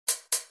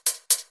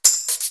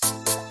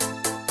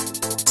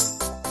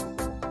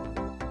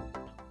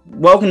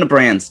Welcome to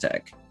Brands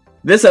Tech.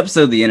 This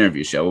episode of the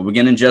interview show will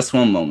begin in just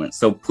one moment,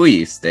 so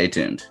please stay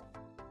tuned.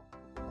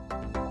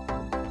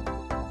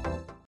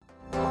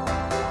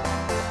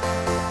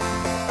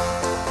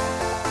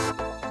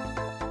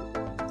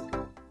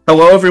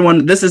 Hello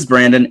everyone, this is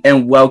Brandon,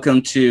 and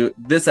welcome to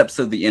this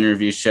episode of the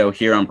interview show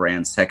here on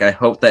Brands Tech. I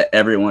hope that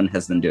everyone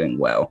has been doing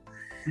well.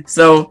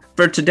 So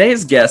for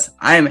today's guest,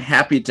 I am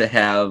happy to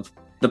have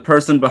the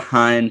person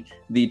behind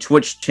the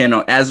Twitch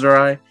channel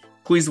Azurai.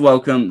 Please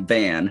welcome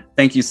Van.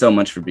 Thank you so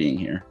much for being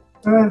here.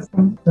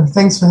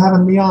 Thanks for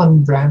having me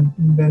on,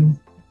 Brandon.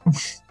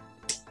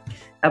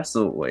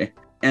 Absolutely.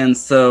 And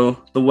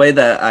so the way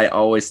that I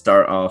always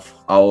start off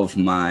all of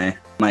my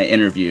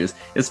interviews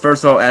is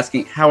first of all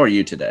asking, how are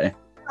you today?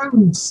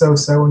 I'm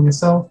so-so, and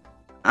yourself?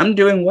 I'm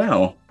doing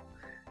well.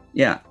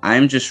 Yeah,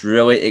 I'm just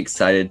really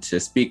excited to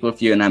speak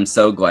with you, and I'm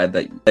so glad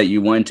that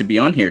you wanted to be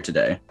on here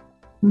today.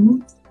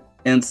 Mm-hmm.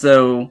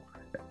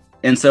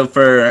 And so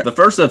for the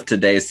first of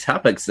today's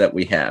topics that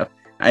we have,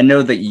 I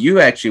know that you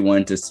actually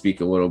wanted to speak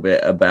a little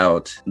bit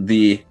about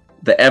the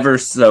ever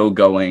so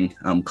going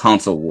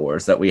console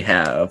wars that we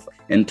have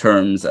in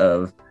terms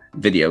of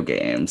video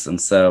games. And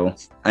so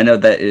I know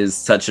that is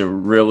such a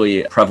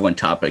really prevalent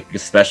topic,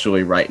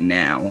 especially right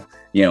now,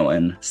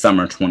 in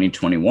summer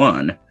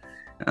 2021.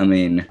 I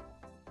mean,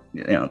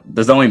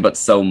 there's only but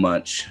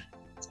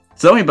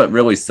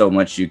really so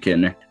much you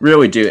can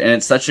really do. And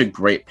it's such a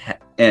great,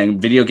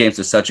 and video games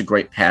are such a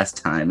great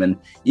pastime and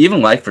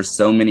even life for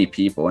so many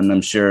people. And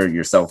I'm sure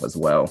yourself as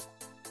well.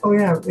 Oh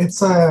yeah,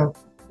 it's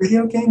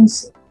video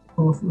games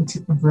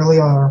really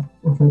are,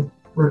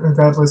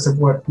 regardless of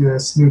what your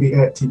snooty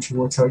art teacher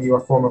will tell you, a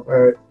form of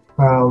art.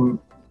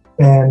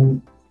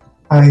 And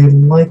I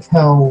like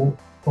how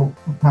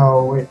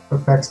it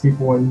affects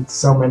people in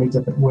so many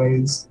different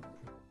ways.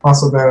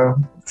 Also,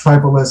 the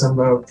tribalism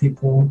of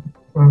people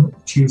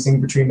choosing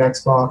between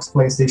Xbox,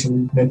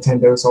 PlayStation,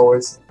 Nintendo is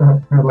always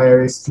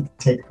hilarious to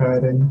take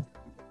part in.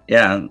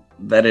 Yeah,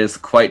 that is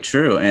quite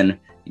true. And,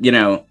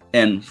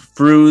 and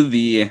through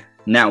the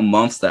now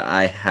months that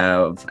I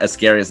have, as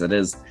scary as it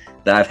is,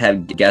 that I've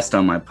had guests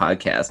on my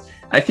podcast,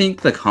 I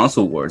think the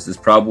console wars is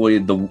probably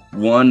the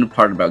one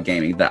part about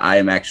gaming that I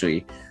am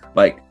actually,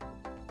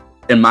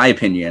 in my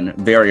opinion,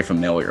 very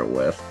familiar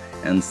with.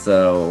 And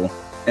so,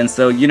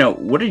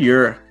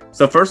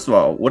 so first of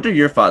all, what are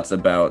your thoughts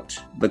about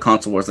the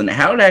console wars and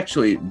how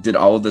did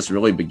all of this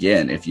really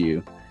begin, if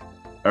you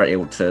are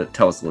able to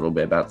tell us a little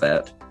bit about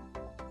that?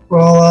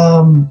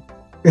 Well,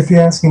 if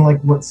you're asking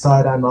what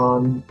side I'm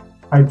on,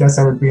 I guess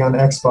I would be on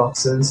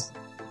Xboxes.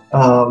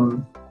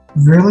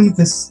 Really,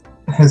 this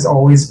has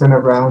always been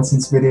around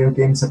since video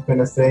games have been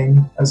a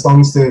thing. As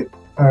long as the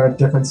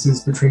differences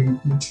between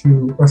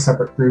two or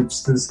separate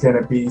groups, there's going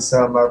to be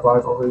some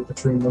rivalry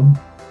between them.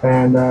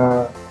 And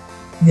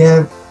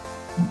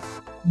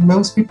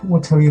most people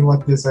will tell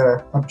you there's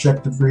a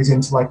objective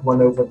reason to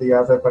one over the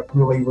other, but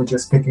really we're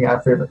just picking our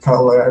favorite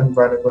color and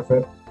running with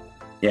it.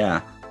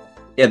 Yeah,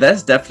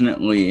 that's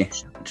definitely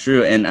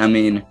true. And I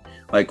mean,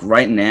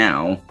 right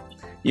now,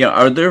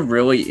 are there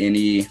really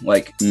any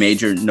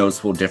major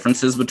noticeable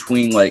differences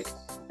between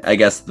I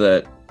guess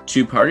the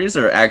two parties,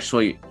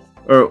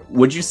 or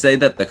would you say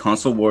that the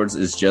console wars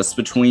is just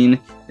between,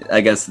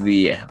 I guess,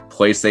 the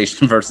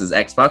PlayStation versus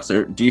Xbox,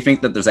 or do you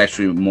think that there's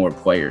actually more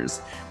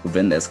players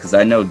within this? Because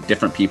I know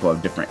different people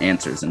have different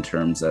answers in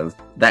terms of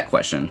that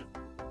question.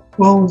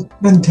 Well,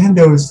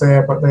 Nintendo is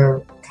there, but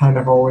they're kind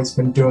of always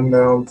been doing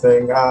their own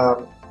thing.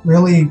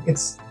 Really,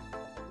 it's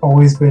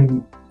always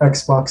been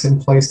Xbox and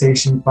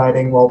PlayStation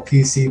fighting while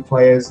PC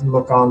players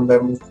look on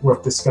them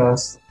with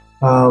disgust.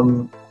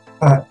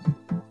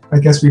 I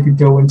guess we could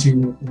go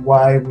into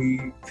why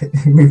we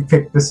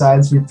picked the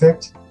sides we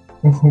picked.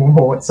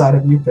 What side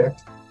have you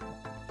picked?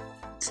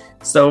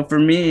 So for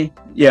me,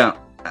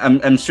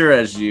 I'm sure,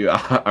 as you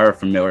are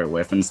familiar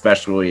with, and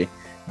especially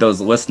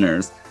those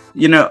listeners,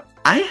 I'm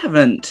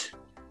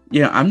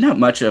not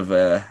much of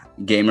a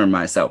gamer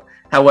myself.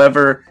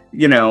 However,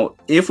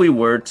 if we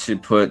were to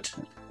put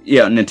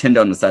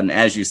Nintendo on the side, and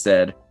as you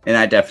said, and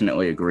I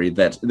definitely agree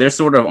that they're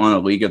sort of on a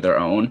league of their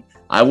own,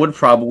 I would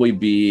probably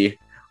be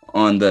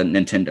on the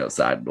Nintendo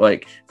side.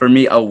 For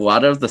me, a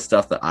lot of the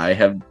stuff that I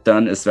have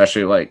done,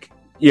 especially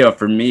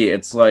for me,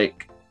 it's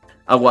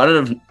a lot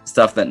of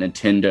stuff that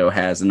Nintendo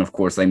has, and of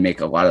course they make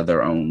a lot of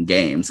their own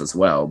games as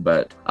well,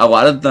 but a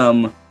lot of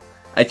them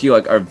I feel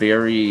are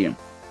very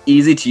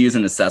easy to use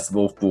and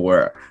accessible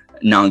for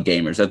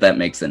non-gamers, if that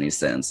makes any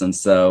sense. And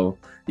so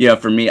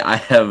for me, I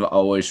have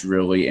always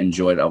really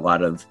enjoyed a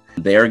lot of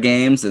their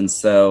games,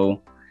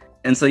 so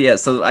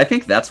I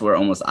think that's where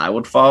almost I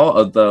would fall,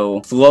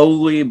 although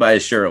slowly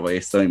but surely,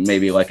 so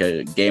maybe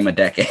a game a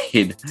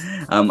decade,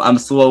 I'm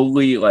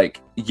slowly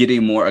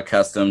getting more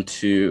accustomed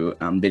to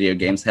video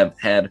games. Have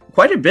had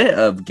quite a bit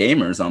of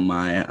gamers on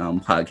my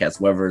podcast,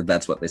 whether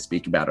that's what they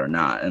speak about or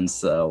not, and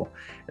so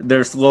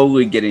they're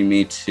slowly getting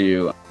me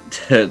to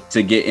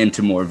get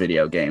into more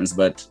video games,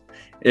 but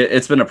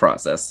it's been a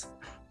process.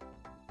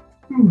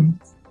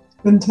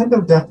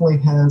 Nintendo definitely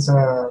has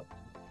a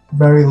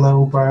very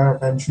low bar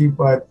of entry,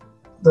 but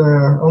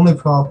the only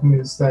problem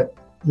is that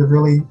you're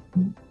really,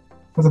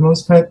 for the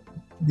most part,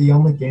 the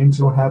only games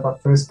you'll have are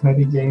first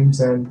party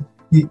games, and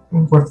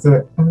with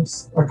a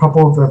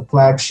couple of the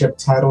flagship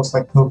titles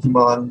like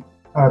Pokemon,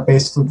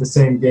 basically the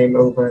same game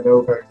over and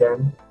over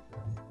again.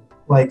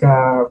 Like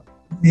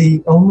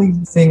the only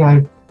thing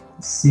I've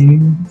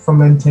seen from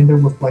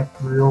Nintendo with like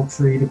real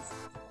creative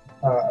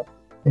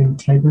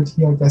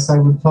integrity, I guess I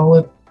would call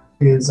it,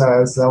 is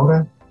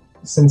Zelda,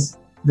 since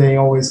they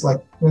always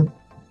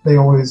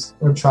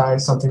try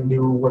something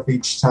new with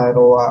each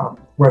title,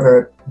 whether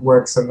it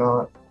works or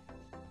not.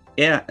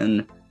 Yeah,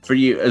 and for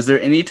you, is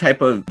there any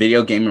type of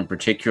video game in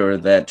particular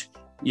that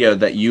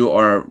you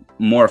are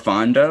more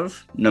fond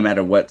of, no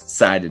matter what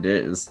side it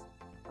is?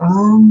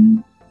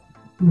 I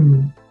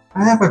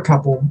have a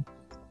couple.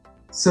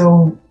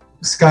 So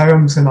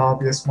Skyrim's an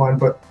obvious one,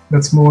 but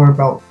that's more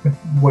about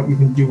what you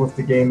can do with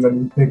the game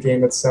than the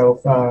game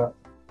itself.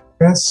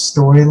 Best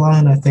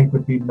storyline, I think,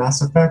 would be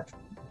Mass Effect.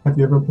 Have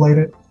you ever played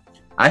it?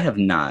 I have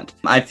not.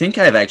 I think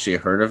I've actually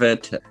heard of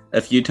it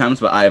a few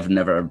times, but I've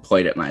never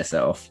played it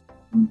myself.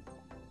 If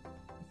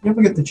you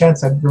ever get the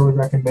chance, I'd really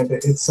recommend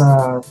it. It's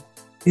a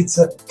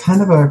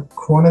kind of a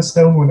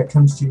cornerstone when it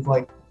comes to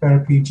like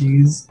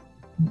RPGs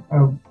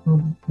of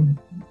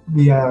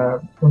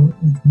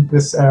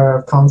this era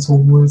of console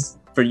wars.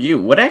 For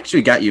you, what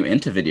actually got you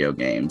into video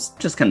games?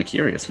 Just kind of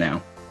curious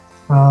now.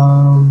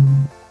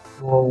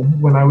 Well,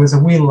 when I was a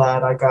wee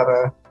lad, I got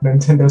a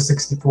Nintendo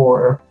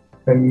 64,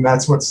 and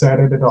that's what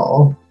started it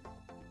all.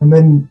 And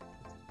then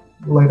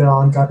later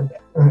on, got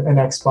an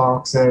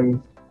Xbox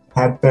and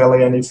had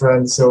barely any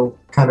friends, so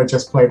kind of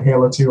just played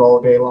Halo 2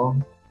 all day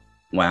long.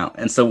 Wow.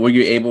 And so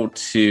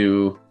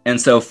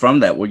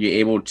from that, were you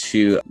able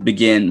to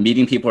begin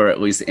meeting people, or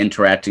at least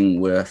interacting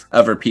with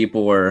other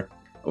people, or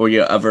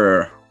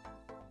other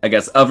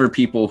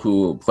people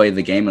who play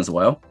the game as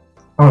well?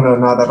 Oh no,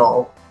 not at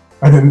all.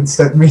 I didn't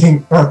start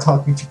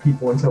talking to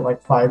people until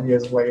like 5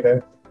 years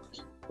later.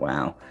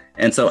 Wow.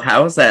 And so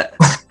how is that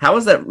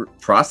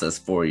process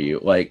for you?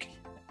 Like,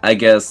 I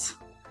guess,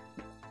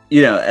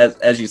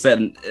 as you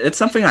said, it's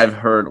something I've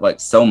heard like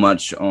so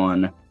much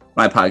on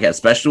my podcast,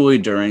 especially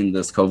during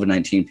this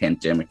COVID-19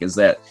 pandemic, is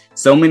that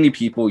so many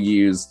people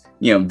use,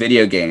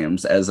 video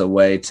games as a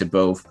way to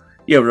both,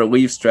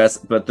 relieve stress,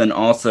 but then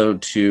also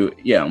to,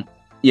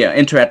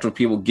 interact with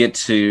people, get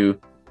to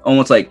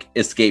almost like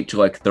escape to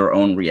like their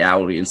own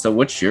reality. And so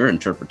what's your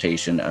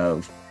interpretation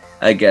of,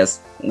 I guess,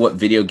 what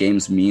video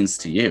games means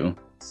to you?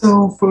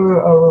 So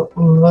for a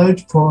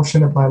large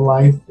portion of my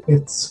life,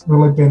 it's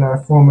really been a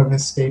form of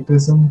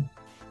escapism.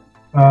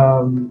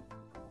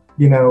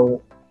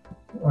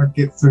 Or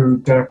get through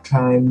dark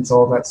times,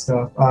 all that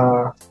stuff.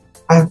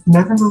 I've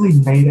never really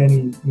made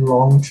any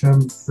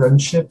long-term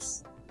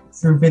friendships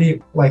through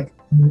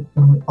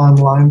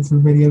online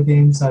through video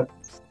games.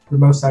 The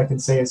most I can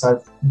say is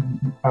I've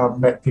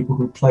met people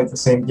who play the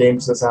same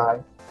games as I.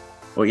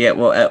 Well, yeah,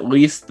 well, at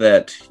least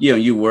that,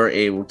 you were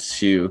able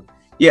to,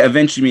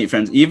 eventually meet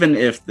friends, even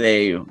if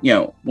they,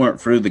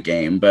 weren't through the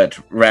game, but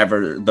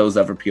rather those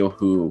other people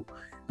who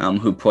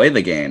play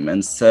the game.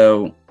 And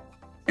so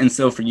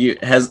for you,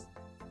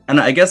 and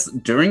I guess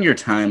during your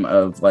time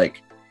of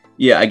like,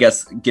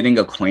 getting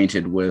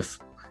acquainted with,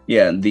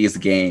 these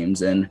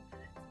games and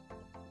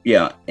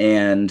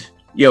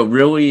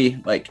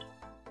really like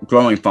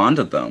growing fond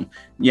of them.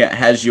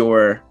 Has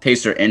your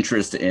taste or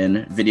interest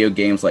in video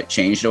games like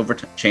changed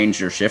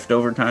or shift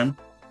over time?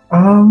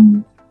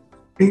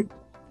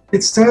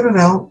 It started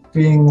out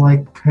being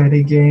like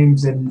party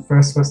games and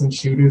first-person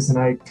shooters, and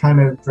I kind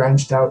of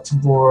branched out to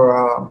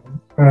more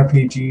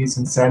RPGs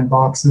and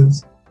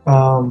sandboxes.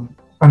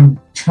 I'm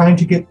trying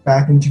to get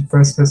back into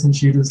first-person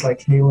shooters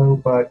like Halo,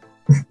 but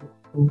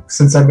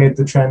since I made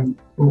the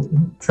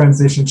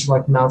transition to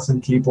like mouse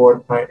and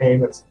keyboard, my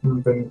aim has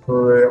been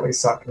really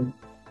sucking.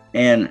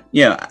 And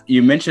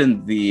you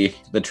mentioned the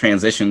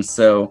transition.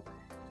 So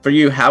for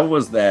you, how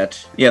was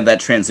that? That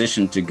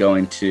transition to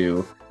going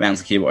to mouse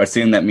and keyboard. I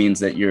assume that means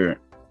that you're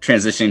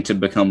transitioning to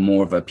become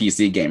more of a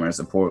PC gamer as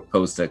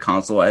opposed to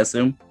console, I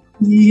assume.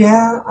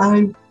 Yeah,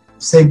 I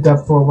saved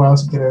up for a while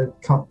to get a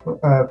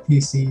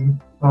PC.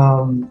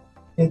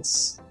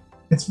 It's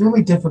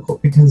really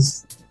difficult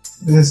because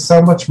there's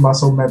so much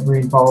muscle memory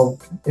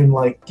involved in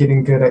like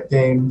getting good at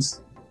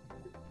games,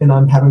 and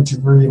I'm having to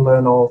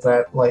relearn all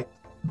that like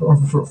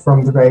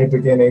from the very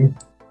beginning.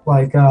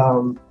 Like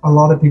a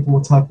lot of people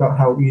will talk about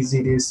how easy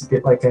it is to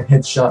get like a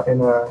headshot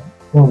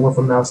with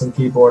a mouse and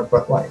keyboard,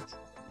 but like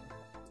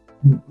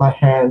my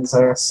hands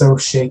are so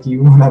shaky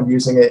when I'm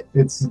using it.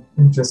 It's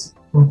just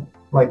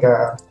like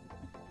a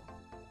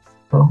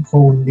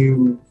whole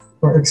new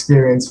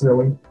experience,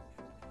 really.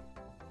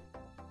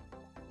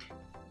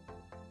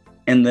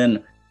 And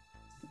then,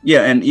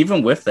 and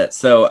even with that,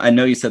 so I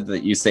know you said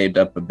that you saved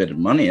up a bit of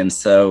money, and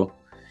so,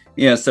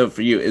 so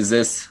for you, is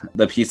this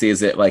the PC?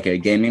 Is it like a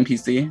gaming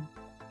PC?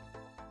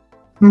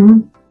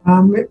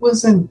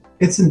 Mm-hmm.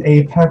 It's an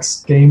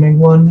Apex gaming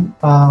one.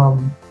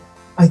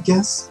 I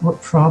guess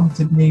what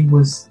prompted me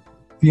was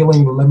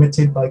feeling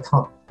limited by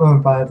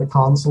the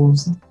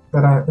consoles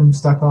that I'm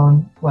stuck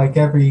on. Like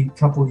every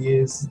couple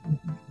years,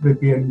 there'd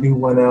be a new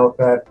one out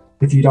that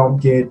if you don't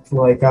get,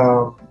 like,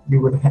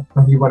 you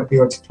wouldn't be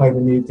able to play the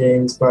new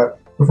games. But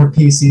with a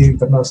PC,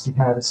 the most you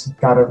have is you've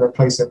got to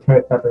replace a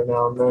port every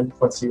now and then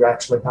once you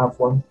actually have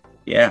one.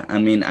 Yeah, I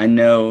mean, I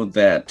know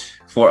that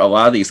for a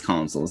lot of these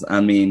consoles,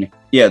 I mean,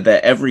 yeah,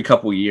 that every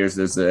couple years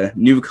there's a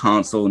new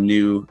console,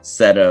 new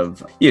set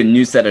of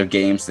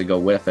games to go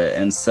with it.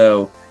 And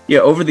so, yeah,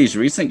 over these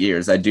recent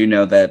years, I do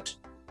know that,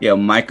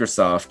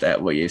 Microsoft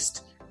at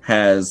least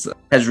has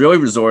really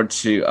resorted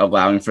to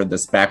allowing for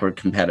this backward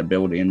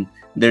compatibility, and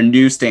their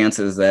new stance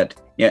is that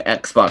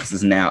Xbox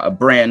is now a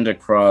brand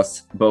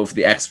across both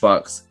the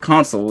Xbox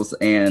consoles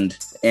and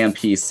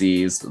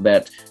PCs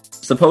that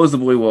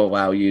supposedly will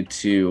allow you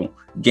to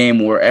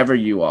game wherever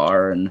you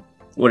are and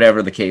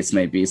whatever the case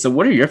may be. So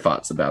what are your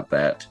thoughts about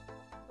that?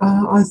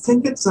 I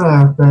think it's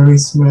a very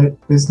smart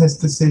business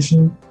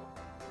decision.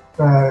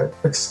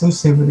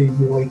 Exclusivity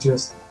really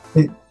just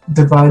it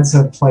divides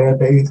a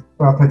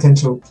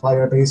potential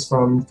player base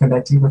from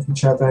connecting with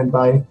each other, and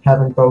by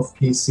having both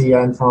PC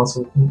and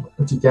console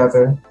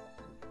together,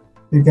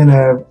 you're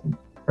gonna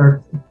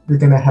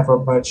have a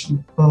much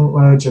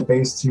larger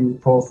base to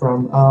pull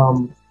from.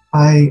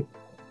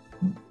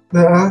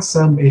 There are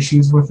some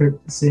issues with it,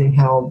 seeing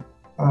how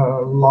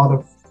a lot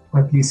of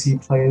my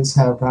PC players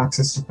have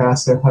access to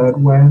faster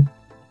hardware,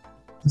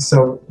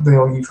 so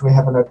they'll usually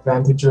have an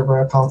advantage over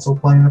a console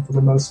player for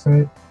the most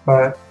part.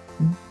 But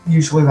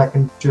usually that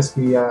can just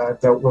be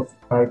dealt with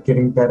by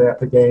getting better at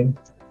the game.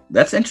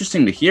 That's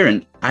interesting to hear,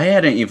 and I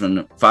hadn't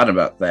even thought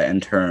about that in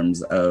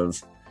terms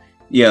of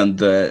how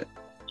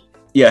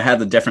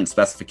the different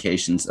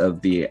specifications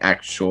of the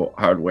actual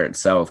hardware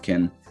itself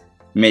can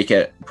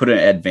put an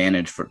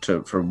advantage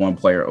for one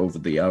player over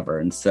the other.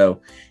 And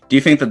so do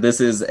you think that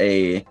this is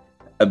a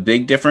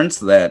big difference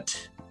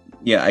that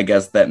I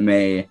guess that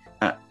may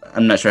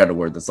I'm not sure how to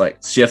word this,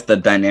 like shift the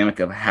dynamic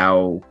of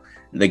how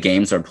the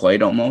games are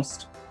played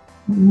almost?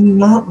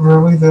 Not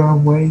really. There are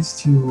ways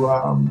to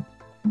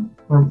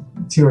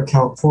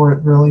account for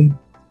it, really.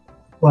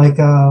 Like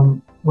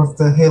with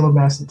the Halo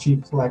Master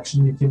Chief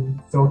Collection, you can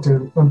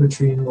filter in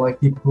between like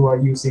people who are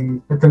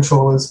using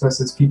controllers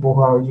versus people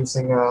who are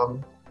using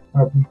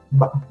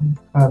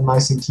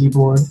mice and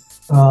keyboard.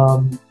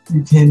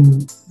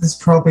 There's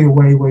probably a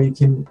way where you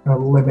can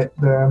limit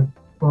the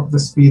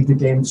speed the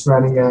game's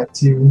running at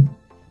too.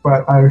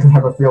 But I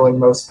have a feeling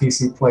most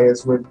PC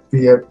players would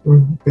be a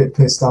bit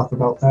pissed off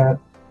about that.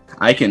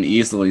 I can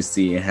easily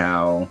see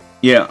how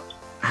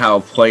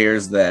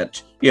players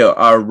that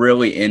are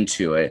really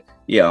into it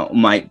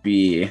might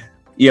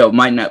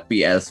not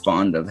be as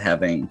fond of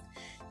having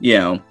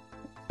I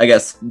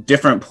guess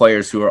different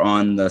players who are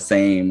on the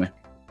same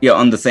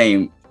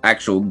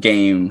actual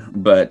game,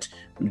 but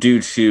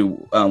due to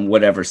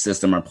whatever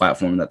system or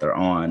platform that they're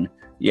on,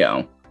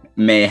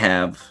 may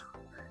have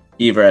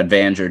either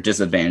advantage or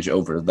disadvantage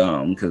over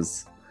them,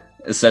 because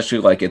especially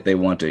like if they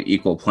want an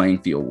equal playing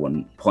field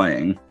when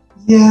playing.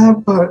 Yeah,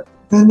 but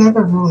there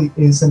never really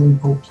is an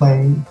equal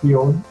playing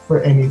field for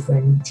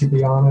anything, to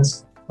be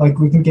honest. Like,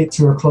 we can get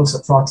to a close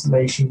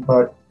approximation,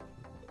 but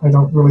I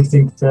don't really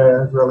think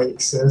there really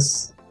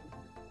exists.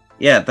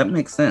 Yeah, that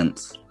makes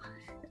sense.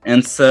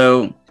 And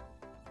so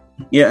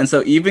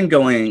even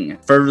going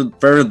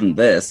further than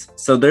this,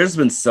 so there's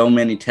been so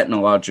many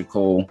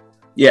technological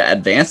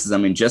advances. I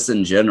mean, just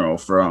in general,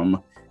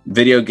 from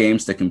video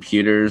games to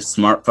computers,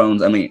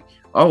 smartphones, I mean,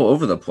 all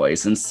over the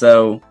place. And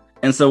so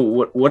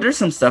what are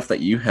some stuff that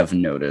you have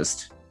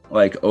noticed,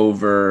 like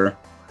over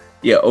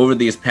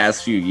these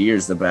past few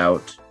years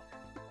about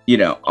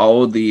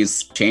all of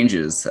these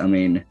changes? I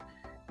mean,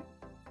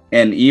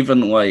 and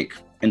even like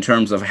in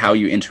terms of how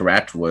you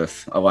interact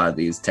with a lot of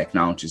these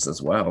technologies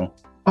as well.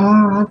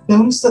 I've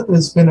noticed that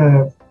there's been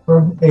a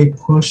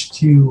push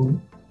to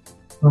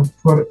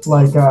put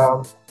like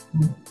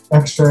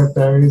extra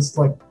barriers,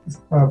 like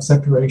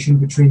separation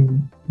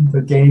between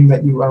the game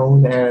that you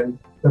own and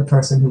the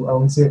person who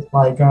owns it.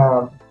 Like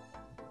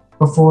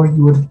before,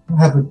 you would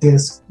have a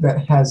disc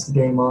that has the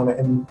game on it,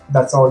 and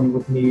that's all you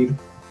would need.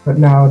 But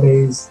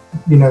nowadays,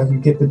 you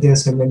get the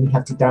disc and then you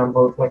have to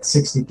download like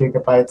 60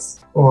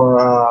 gigabytes,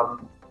 or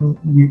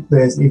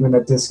there's even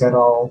a disc at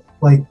all.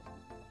 Like,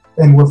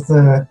 and with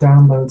the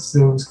downloads,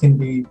 those can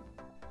be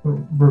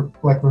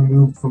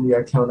removed from your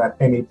account at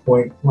any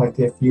point. Like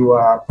if you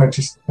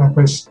purchased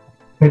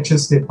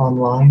it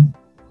online,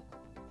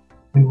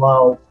 and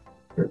while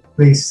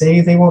they say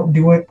they won't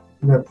do it,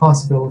 the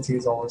possibility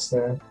is always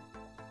there.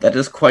 That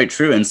is quite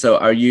true. And so,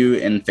 are you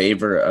in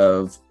favor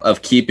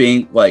of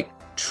keeping like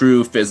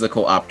true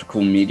physical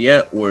optical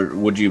media, or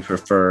would you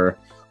prefer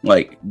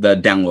like the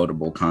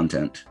downloadable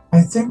content?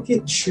 I think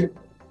it should.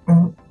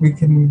 We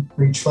can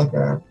reach like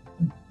a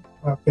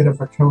bit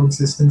of a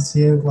coexistence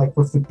here. Like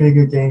with the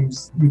bigger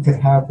games, you could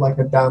have like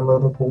a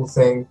downloadable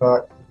thing,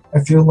 but I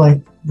feel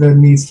like there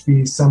needs to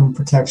be some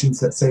protections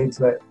that say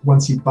that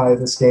once you buy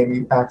this game,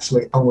 you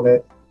actually own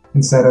it,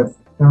 instead of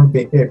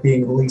it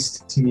being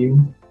leased to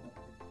you.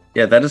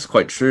 Yeah, that is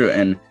quite true.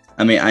 And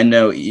I mean, I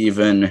know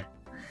even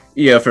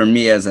for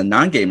me as a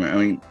non-gamer, I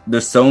mean,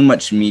 there's so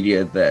much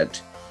media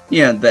that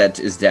that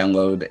is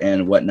download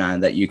and whatnot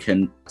that you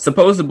can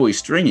supposedly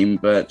stream,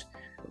 but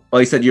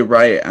like I said, you're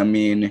right. I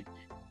mean,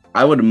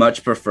 I would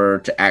much prefer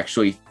to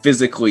actually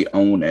physically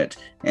own it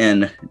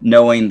and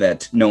knowing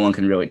that no one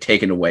can really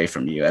take it away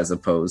from you, as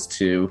opposed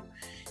to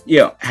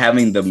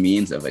having the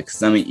means of it.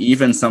 Because I mean,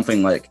 even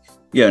something like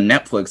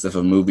Netflix, if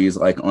a movie is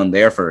like on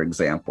there, for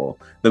example,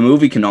 the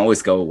movie can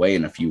always go away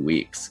in a few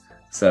weeks,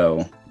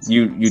 so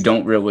you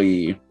don't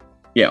really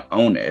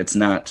own it. It's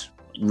not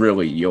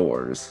really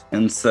yours.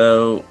 And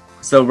so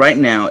right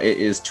now it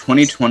is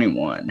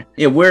 2021.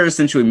 We're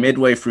essentially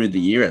midway through the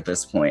year at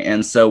this point,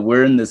 and so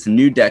we're in this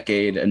new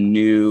decade, a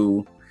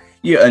new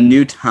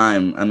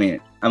time. I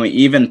mean,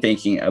 even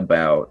thinking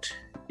about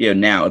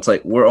now, it's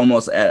like we're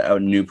almost at a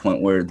new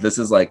point where this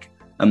is like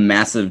a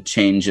massive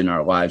change in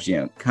our lives.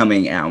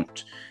 Coming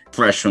out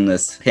fresh from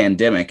this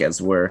pandemic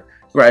as we're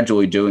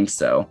gradually doing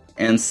so.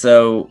 And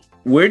so,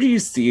 where do you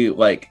see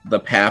like the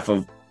path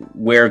of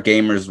where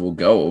gamers will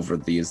go over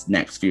these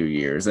next few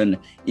years, and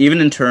even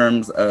in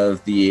terms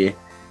of the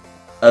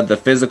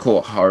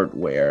physical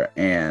hardware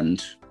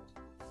and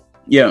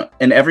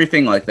and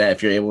everything like that,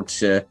 if you're able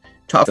to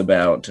talk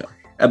about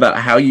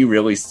how you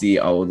really see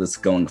all of this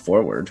going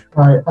forward?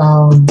 All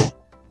right.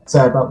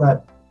 Sorry about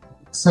that.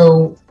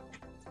 So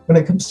when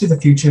it comes to the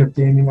future of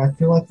gaming, I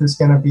feel like there's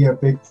going to be a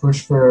big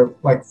push for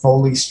like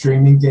fully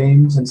streaming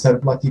games instead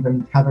of like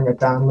even having a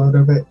download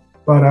of it.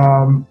 But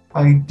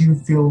I do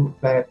feel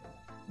that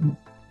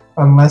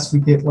unless we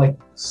get like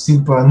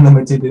super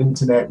unlimited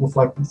internet with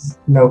like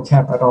no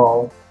cap at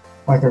all,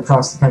 like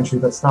across the country,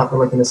 that's not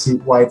really going to see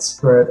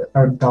widespread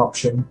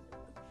adoption.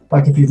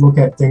 Like if you look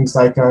at things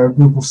like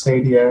Google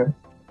Stadia,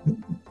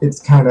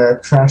 it's kind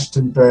of crashed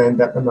and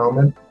burned at the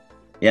moment.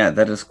 Yeah,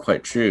 that is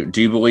quite true.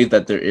 Do you believe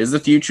that there is a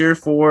future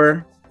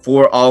for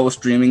all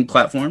streaming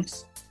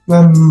platforms?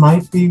 There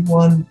might be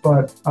one,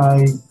 but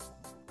I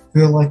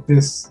feel like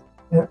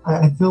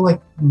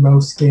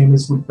most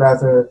gamers would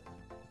rather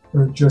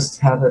just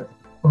have it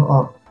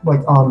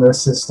like on their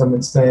system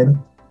instead.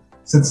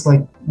 Since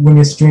like when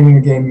you're streaming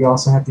a game, you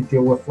also have to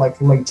deal with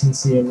like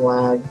latency and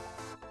lag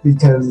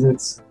because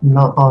it's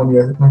not on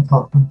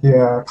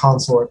your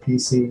console or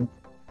PC.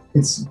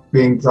 It's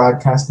being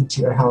broadcasted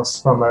to your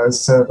house from a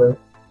server.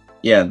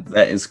 Yeah,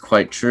 that is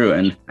quite true,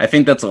 and I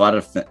think that's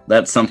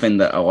that's something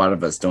that a lot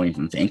of us don't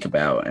even think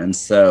about. And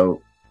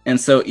so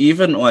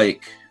even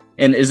like,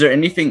 and is there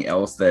anything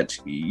else that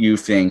you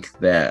think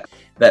that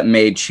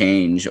may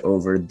change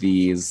over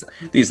these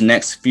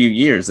next few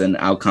years? And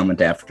I'll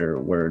comment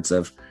afterwards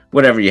of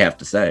whatever you have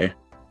to say.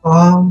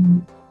 I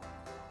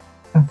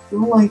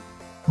feel like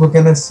we're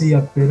gonna see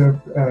a bit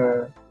of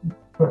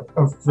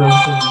growth in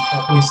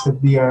at least the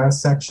VR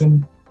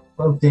section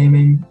of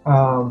gaming.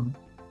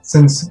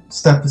 Since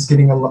stuff is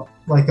getting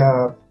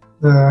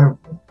the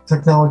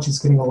technology is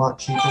getting a lot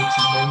cheaper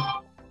to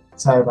make.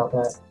 Sorry about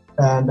that.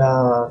 And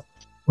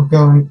we're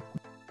going.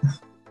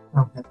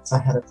 Oh, I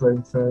had a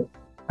brain fart.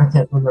 I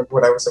can't remember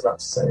what I was about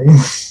to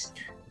say.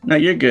 No,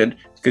 you're good,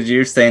 because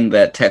you're saying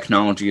that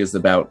technology is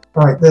about.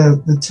 All right,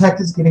 the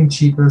tech is getting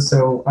cheaper,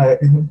 so I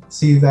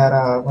see that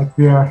like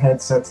VR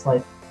headsets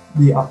like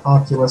the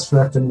Oculus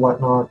Rift and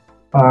whatnot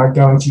are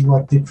going to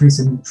like decrease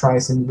in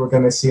price, and we're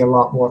going to see a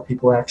lot more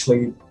people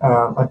actually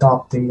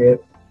adopting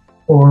it,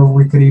 or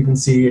we could even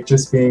see it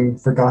just being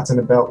forgotten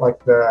about, like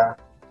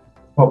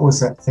what was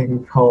that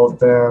thing called,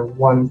 the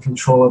one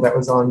controller that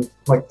was on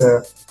like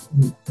the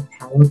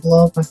Power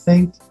Glove, I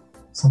think,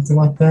 something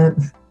like that.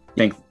 I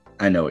think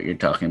I know what you're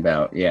talking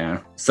about.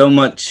 Yeah, so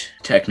much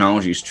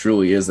technology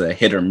truly is a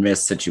hit or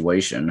miss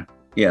situation.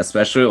 Yeah,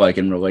 especially like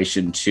in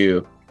relation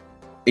to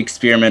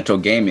experimental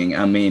gaming.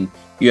 I mean,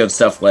 you have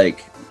stuff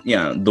like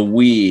the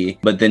Wii,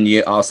 but then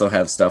you also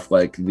have stuff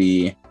like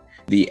the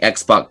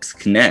Xbox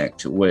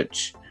Kinect,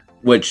 which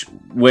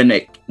when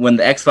the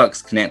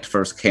Xbox Kinect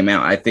first came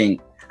out, I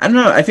think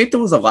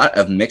there was a lot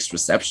of mixed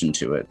reception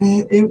to it.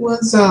 It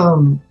was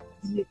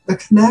the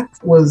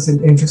Kinect was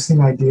an interesting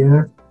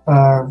idea.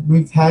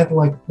 We've had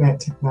like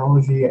that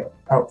technology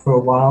out for a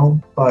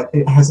while, but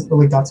it hasn't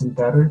really gotten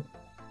better.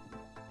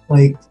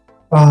 Like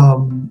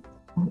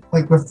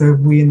with the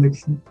Wii and the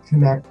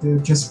Kinect, there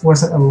just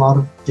wasn't a lot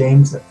of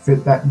games that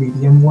fit that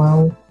medium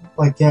well.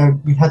 Like, yeah,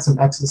 we had some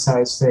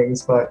exercise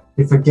things, but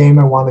if a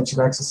gamer wanted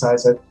to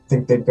exercise, I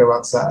think they'd go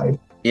outside.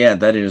 Yeah,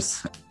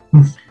 that's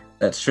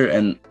true.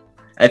 And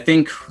I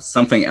think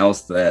something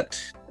else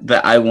that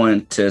I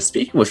want to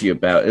speak with you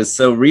about is,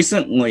 so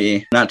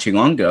recently, not too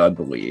long ago, I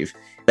believe,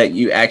 that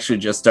you actually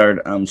just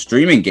started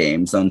streaming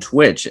games on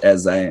Twitch,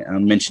 as I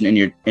mentioned in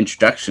your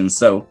introduction.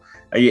 So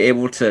are you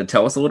able to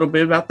tell us a little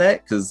bit about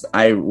that? Because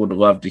I would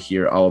love to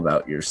hear all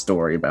about your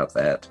story about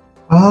that.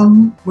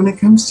 When it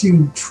comes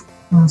to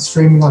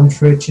streaming on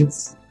Twitch,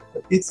 it's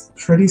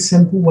pretty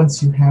simple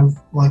once you have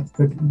like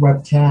the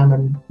webcam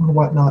and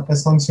whatnot.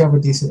 As long as you have a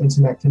decent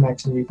internet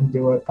connection, you can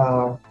do it.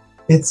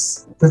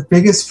 It's the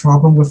biggest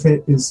problem with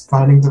it is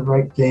finding the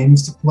right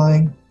games to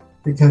play,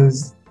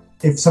 because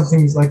if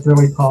something's like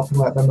really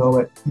popular at the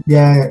moment,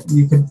 yeah,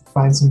 you could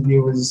find some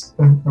viewers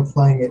are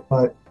playing it,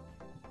 but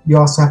you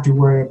also have to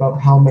worry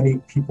about how many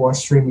people are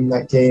streaming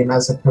that game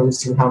as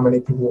opposed to how many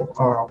people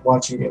are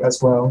watching it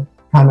as well.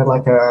 Kind of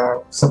like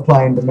a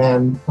supply and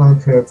demand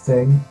curve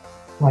thing.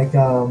 Like,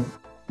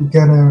 you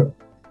gotta,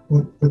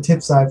 the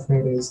tips I've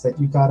heard is that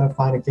you gotta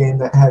find a game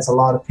that has a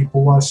lot of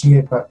people watching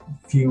it, but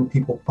few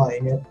people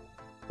playing it,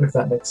 if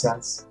that makes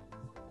sense.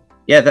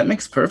 Yeah, that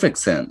makes perfect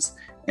sense.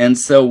 And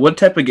so what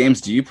type of games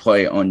do you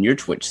play on your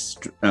Twitch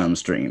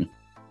stream?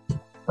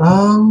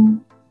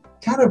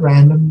 Kind of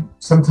random.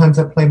 Sometimes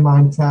I play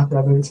Minecraft,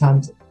 other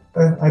times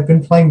I've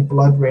been playing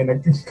Blood Rain a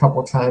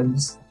couple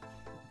times.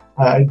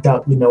 I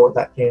doubt you know what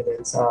that game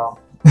is.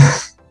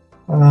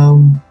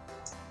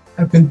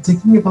 I've been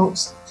thinking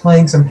about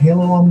playing some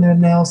Halo on there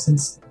now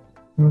since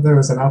there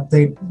was an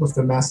update with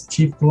the Master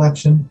Chief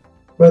Collection.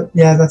 But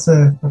yeah, that's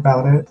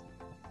about it.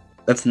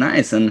 That's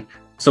nice. And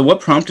so what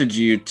prompted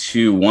you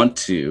to want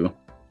to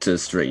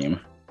stream?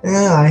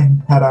 Yeah, I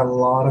had a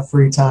lot of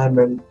free time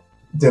and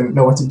didn't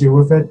know what to do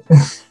with it.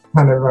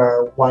 Kind of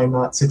a why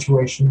not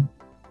situation.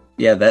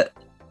 Yeah, that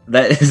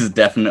is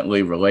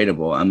definitely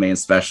relatable. I mean,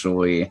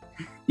 especially,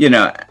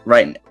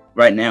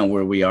 right now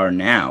where we are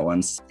now.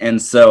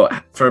 And so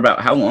for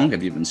about how long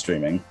have you been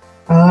streaming?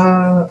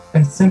 I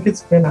think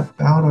it's been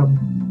about a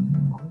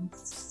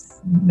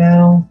month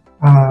now.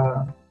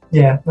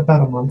 Yeah,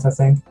 about a month, I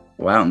think.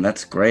 Wow,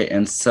 that's great.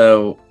 And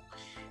so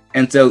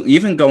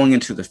even going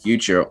into the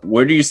future,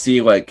 where do you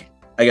see, like,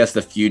 I guess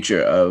the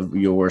future of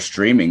your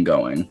streaming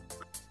going?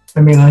 I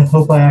mean, I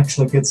hope I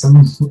actually get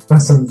some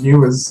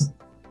viewers.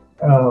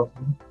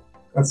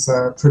 That's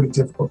a pretty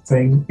difficult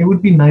thing. It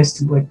would be nice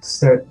to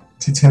start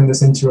to turn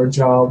this into a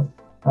job,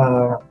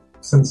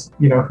 since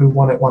who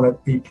want to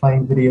be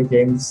playing video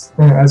games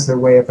as their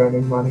way of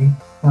earning money.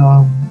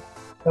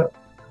 But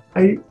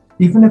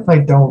even if I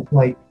don't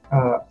make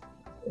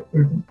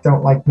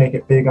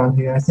it big on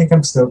here, I think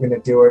I'm still gonna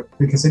do it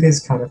because it is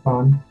kind of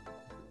fun.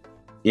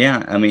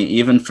 Yeah, I mean,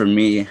 even for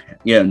me,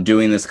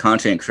 doing this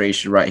content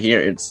creation right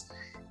here,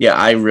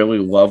 I really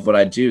love what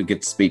I do.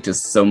 Get to speak to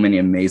so many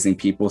amazing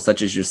people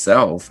such as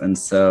yourself. And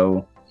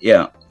so,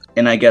 yeah.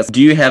 And I guess,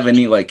 do you have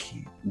any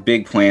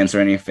big plans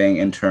or anything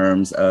in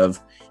terms of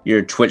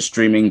your Twitch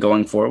streaming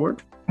going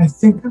forward? I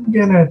think I'm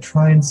gonna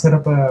try and set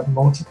up a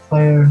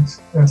multiplayer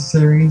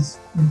series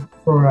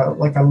for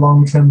a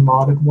long-term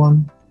modded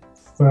one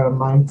for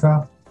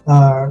Minecraft.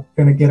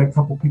 Gonna get a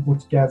couple people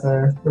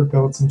together, or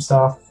build some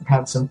stuff,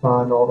 have some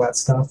fun, all that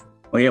stuff.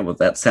 Well,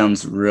 that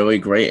sounds really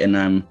great,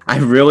 and I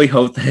really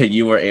hope that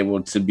you were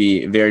able to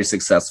be very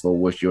successful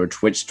with your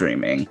Twitch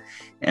streaming.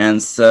 And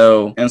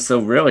so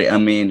really, I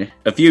mean,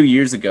 a few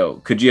years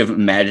ago, could you have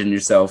imagined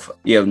yourself,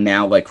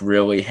 now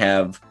really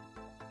have,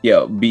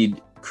 be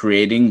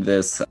creating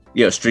this,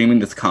 streaming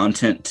this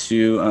content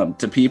to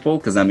people?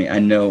 Because I mean, I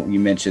know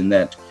you mentioned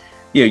that,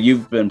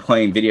 you've been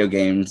playing video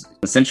games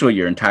essentially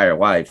your entire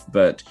life,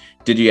 but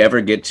did you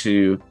ever get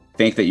to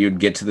think that you'd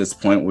get to this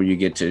point where you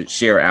get to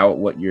share out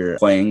what you're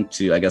playing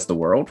to, I guess, the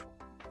world?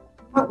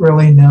 Not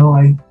really, no.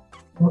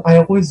 I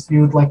always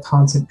viewed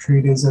content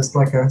creators as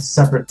a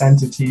separate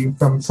entity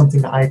from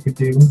something that I could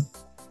do.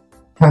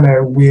 Kind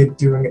of weird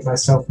doing it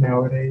myself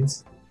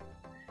nowadays.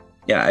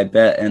 Yeah, I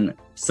bet. And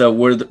so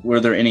were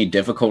there any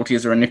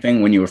difficulties or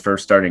anything when you were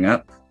first starting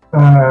up?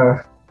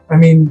 I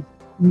mean,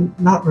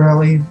 not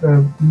really.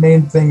 The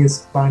main thing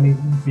is finding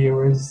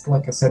viewers,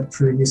 like I said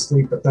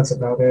previously, but that's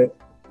about it.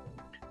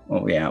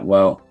 Oh yeah,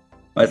 well,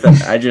 I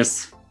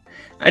just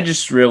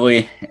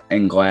really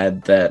am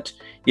glad that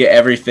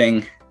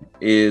everything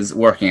is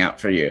working out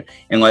for you.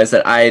 And like I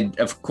said, I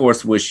of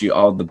course wish you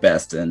all the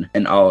best and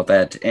all of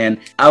that. And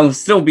I'll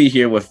still be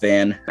here with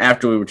Dan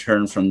after we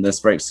return from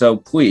this break, so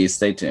please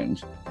stay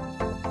tuned.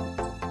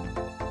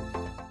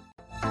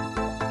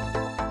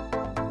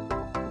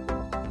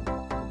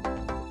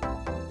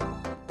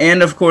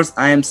 And of course,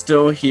 I am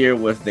still here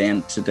with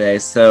Dan today,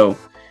 so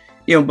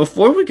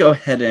before we go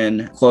ahead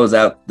and close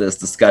out this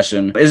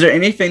discussion, is there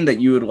anything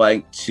that you would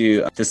like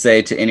to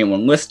say to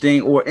anyone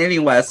listening, or any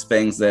last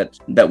things that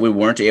we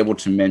weren't able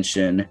to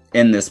mention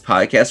in this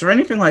podcast, or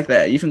anything like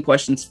that? Even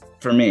questions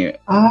for me?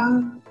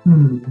 I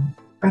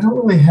don't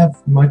really have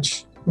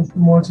much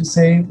more to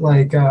say.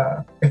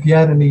 If you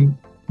had any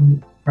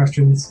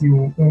questions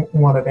you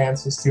wanted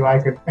answers to, I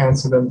could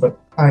answer them, but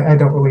I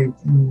don't really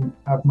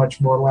have much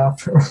more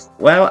left.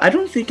 Well, I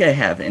don't think I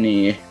have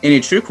any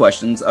true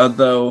questions,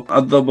 although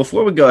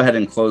before we go ahead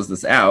and close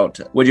this out,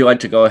 would you like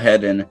to go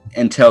ahead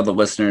and tell the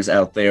listeners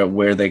out there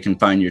where they can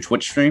find your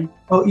Twitch stream?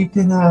 Oh, you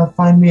can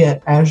find me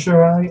at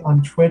Azurai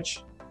on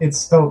Twitch. It's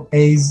spelled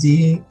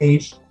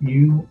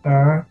AZHURAI,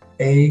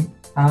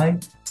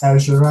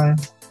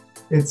 Azurai.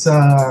 It's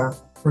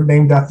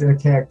named after a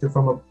character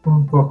from a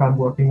book I'm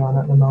working on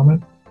at the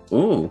moment.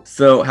 Ooh,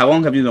 so how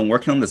long have you been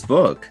working on this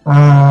book?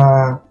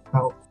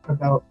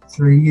 About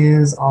 3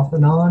 years off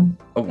and on.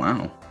 Oh,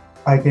 wow.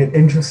 I get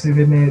interested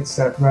in it,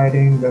 start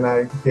writing, then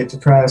I get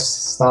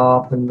depressed,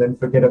 stop, and then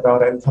forget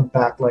about it and come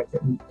back a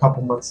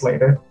couple months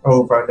later,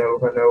 over and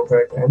over and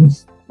over again.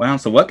 Wow.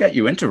 So what got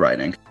you into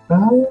writing?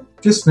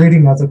 Just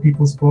reading other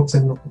people's books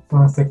and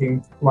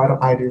thinking, why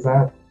don't I do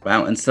that?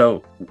 Wow. And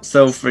so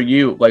for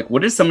you, like,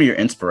 what is some of your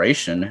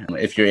inspiration,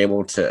 if you're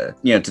able to,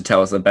 to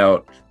tell us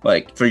about,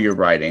 like, for your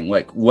writing,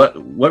 like what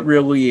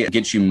really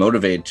gets you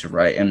motivated to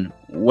write, and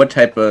what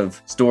type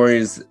of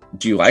stories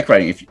do you like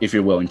writing, if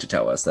you're willing to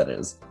tell us, that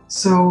is?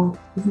 So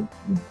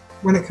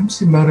when it comes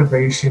to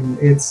motivation,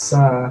 it's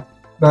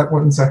that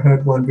one's a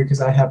hard one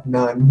because I have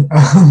none.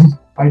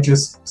 I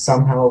just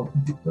somehow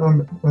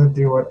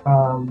do it.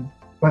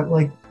 But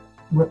like,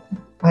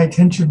 I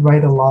tend to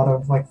write a lot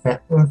of like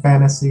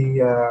fantasy,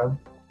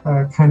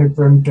 kind of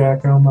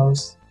grimdark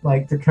almost.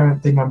 Like the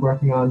current thing I'm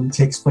working on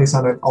takes place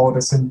on an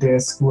Alderson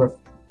disk with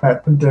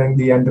during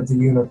the end of the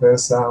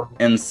universe.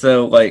 And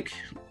so, like,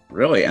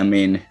 really, I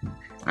mean,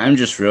 I'm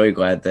just really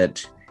glad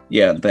that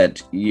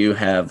you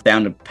have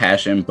found a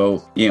passion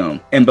both,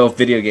 in both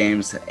video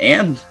games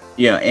and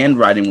and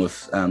writing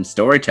with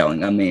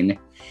storytelling. I mean,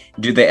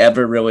 do they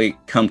ever really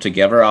come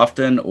together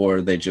often, or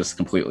are they just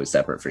completely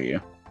separate for you?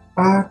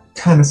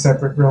 Kind of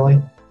separate, really.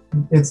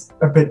 It's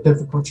a bit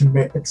difficult to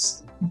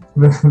mix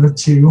the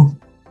two.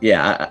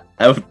 Yeah,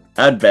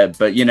 I'd bet,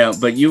 but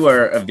you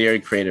are a very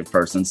creative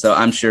person, so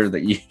I'm sure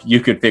that you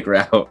could figure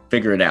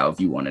it out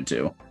if you wanted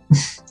to.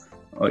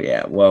 Oh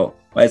yeah, well,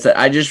 like I said,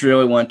 I just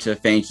really want to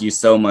thank you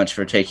so much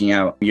for taking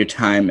out your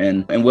time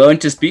and willing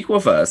to speak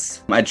with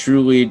us. I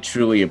truly,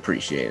 truly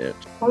appreciate it.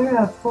 Oh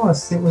yeah, of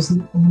course. It was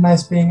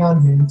nice being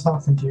on here and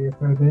talking to you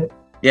for a bit.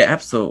 Yeah,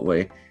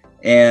 absolutely.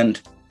 And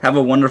have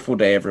a wonderful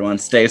day, everyone.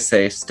 Stay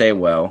safe, stay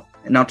well,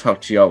 and I'll talk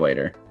to y'all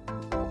later.